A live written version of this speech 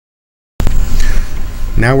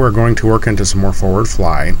Now we're going to work into some more forward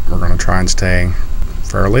flight. We're going to try and stay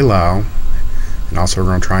fairly low, and also we're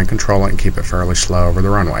going to try and control it and keep it fairly slow over the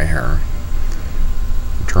runway here.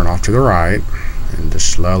 Turn off to the right and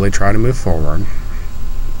just slowly try to move forward.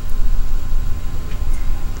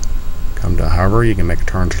 Come to hover, you can make a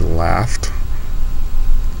turn to the left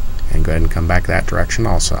and go ahead and come back that direction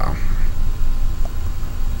also.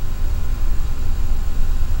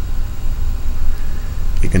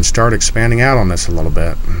 You can start expanding out on this a little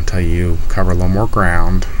bit until you cover a little more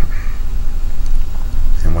ground,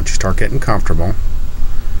 and once you start getting comfortable,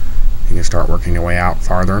 you can start working your way out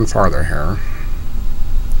farther and farther here.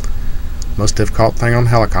 Most difficult thing on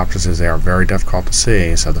helicopters is they are very difficult to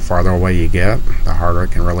see, so the farther away you get, the harder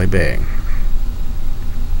it can really be.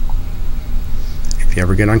 If you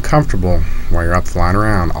ever get uncomfortable while you're up flying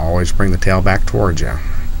around, always bring the tail back towards you.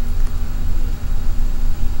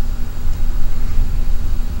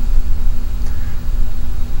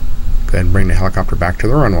 Go ahead and bring the helicopter back to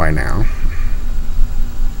the runway now.